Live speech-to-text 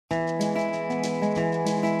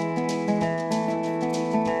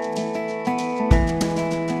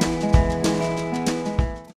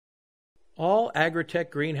All Agritech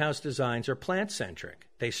greenhouse designs are plant-centric.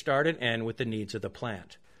 They start and end with the needs of the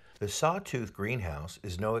plant. The Sawtooth greenhouse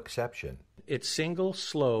is no exception. Its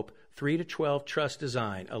single-slope 3 to 12 truss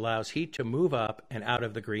design allows heat to move up and out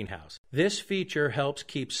of the greenhouse. This feature helps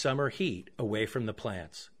keep summer heat away from the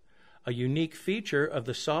plants. A unique feature of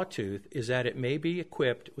the Sawtooth is that it may be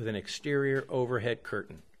equipped with an exterior overhead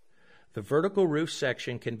curtain. The vertical roof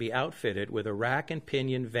section can be outfitted with a rack and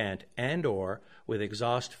pinion vent and/or with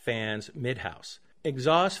exhaust fans mid-house.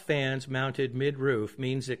 Exhaust fans mounted mid-roof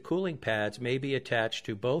means that cooling pads may be attached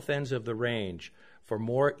to both ends of the range for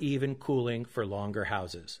more even cooling for longer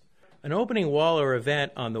houses. An opening wall or a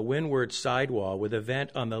vent on the windward sidewall with a vent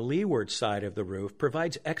on the leeward side of the roof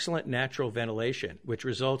provides excellent natural ventilation, which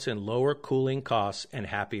results in lower cooling costs and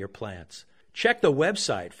happier plants. Check the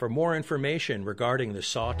website for more information regarding the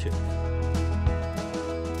Sawtooth.